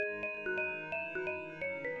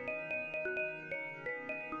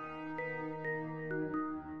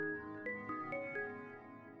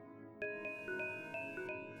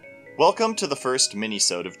Welcome to the first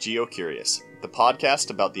mini-sode of GeoCurious, the podcast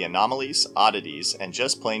about the anomalies, oddities, and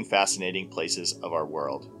just plain fascinating places of our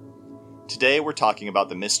world. Today we're talking about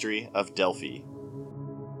the mystery of Delphi.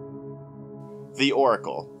 The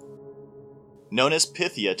Oracle. Known as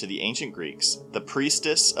Pythia to the ancient Greeks, the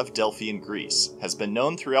priestess of Delphi in Greece has been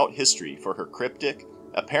known throughout history for her cryptic,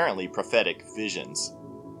 apparently prophetic, visions.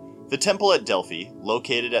 The temple at Delphi,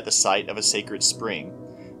 located at the site of a sacred spring,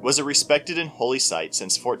 was a respected and holy site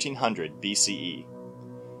since 1400 BCE.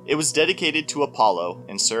 It was dedicated to Apollo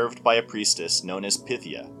and served by a priestess known as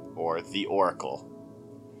Pythia, or the Oracle.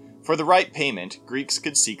 For the right payment, Greeks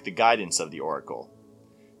could seek the guidance of the Oracle.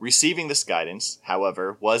 Receiving this guidance,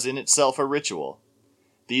 however, was in itself a ritual.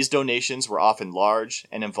 These donations were often large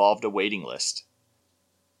and involved a waiting list.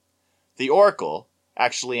 The Oracle,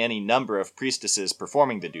 actually any number of priestesses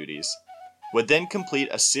performing the duties, would then complete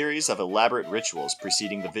a series of elaborate rituals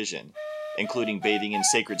preceding the vision, including bathing in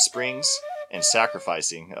sacred springs and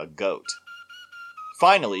sacrificing a goat.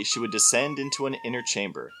 Finally, she would descend into an inner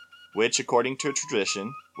chamber, which, according to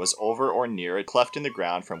tradition, was over or near a cleft in the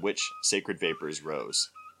ground from which sacred vapors rose.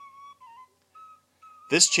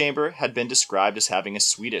 This chamber had been described as having a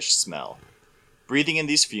sweetish smell. Breathing in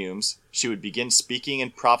these fumes, she would begin speaking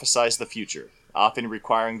and prophesize the future, often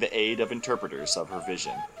requiring the aid of interpreters of her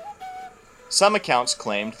vision. Some accounts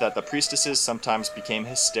claimed that the priestesses sometimes became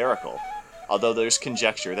hysterical, although there's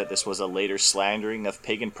conjecture that this was a later slandering of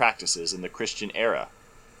pagan practices in the Christian era.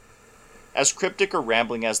 As cryptic or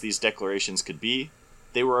rambling as these declarations could be,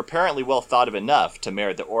 they were apparently well thought of enough to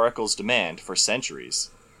merit the oracle's demand for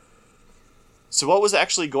centuries. So what was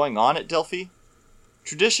actually going on at Delphi?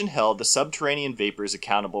 Tradition held the subterranean vapors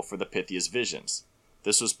accountable for the Pythia's visions.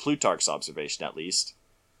 This was Plutarch's observation, at least.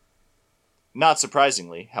 Not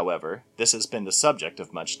surprisingly, however, this has been the subject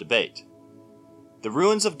of much debate. The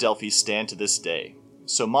ruins of Delphi stand to this day,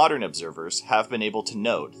 so modern observers have been able to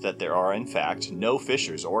note that there are in fact no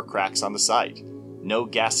fissures or cracks on the site, no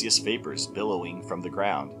gaseous vapors billowing from the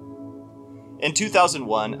ground. In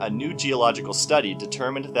 2001, a new geological study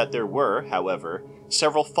determined that there were, however,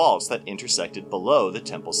 several faults that intersected below the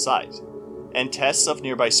temple site, and tests of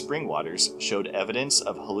nearby spring waters showed evidence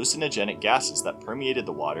of hallucinogenic gases that permeated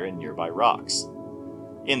the water in nearby rocks.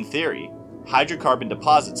 In theory, hydrocarbon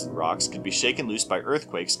deposits in rocks could be shaken loose by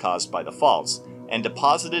earthquakes caused by the faults and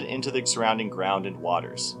deposited into the surrounding ground and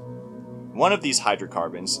waters. One of these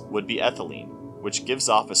hydrocarbons would be ethylene, which gives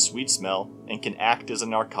off a sweet smell and can act as a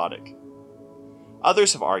narcotic.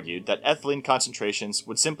 Others have argued that ethylene concentrations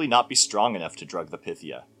would simply not be strong enough to drug the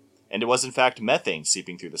Pythia, and it was in fact methane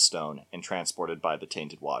seeping through the stone and transported by the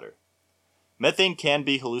tainted water. Methane can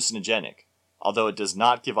be hallucinogenic, although it does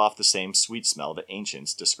not give off the same sweet smell that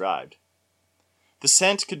ancients described. The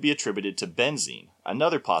scent could be attributed to benzene,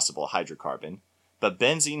 another possible hydrocarbon, but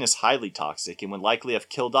benzene is highly toxic and would likely have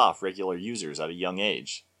killed off regular users at a young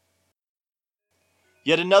age.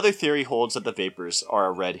 Yet another theory holds that the vapors are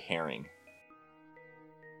a red herring.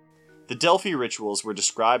 The Delphi rituals were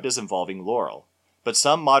described as involving laurel, but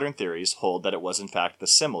some modern theories hold that it was in fact the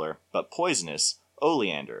similar, but poisonous,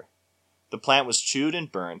 oleander. The plant was chewed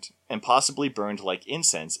and burnt, and possibly burned like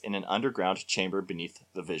incense in an underground chamber beneath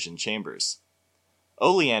the vision chambers.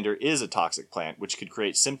 Oleander is a toxic plant which could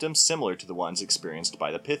create symptoms similar to the ones experienced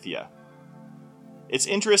by the Pythia. It's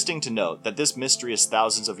interesting to note that this mystery is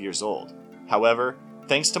thousands of years old. However,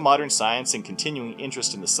 thanks to modern science and continuing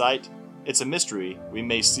interest in the site, it's a mystery we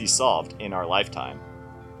may see solved in our lifetime.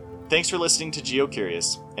 Thanks for listening to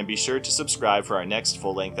GeoCurious, and be sure to subscribe for our next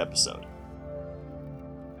full-length episode.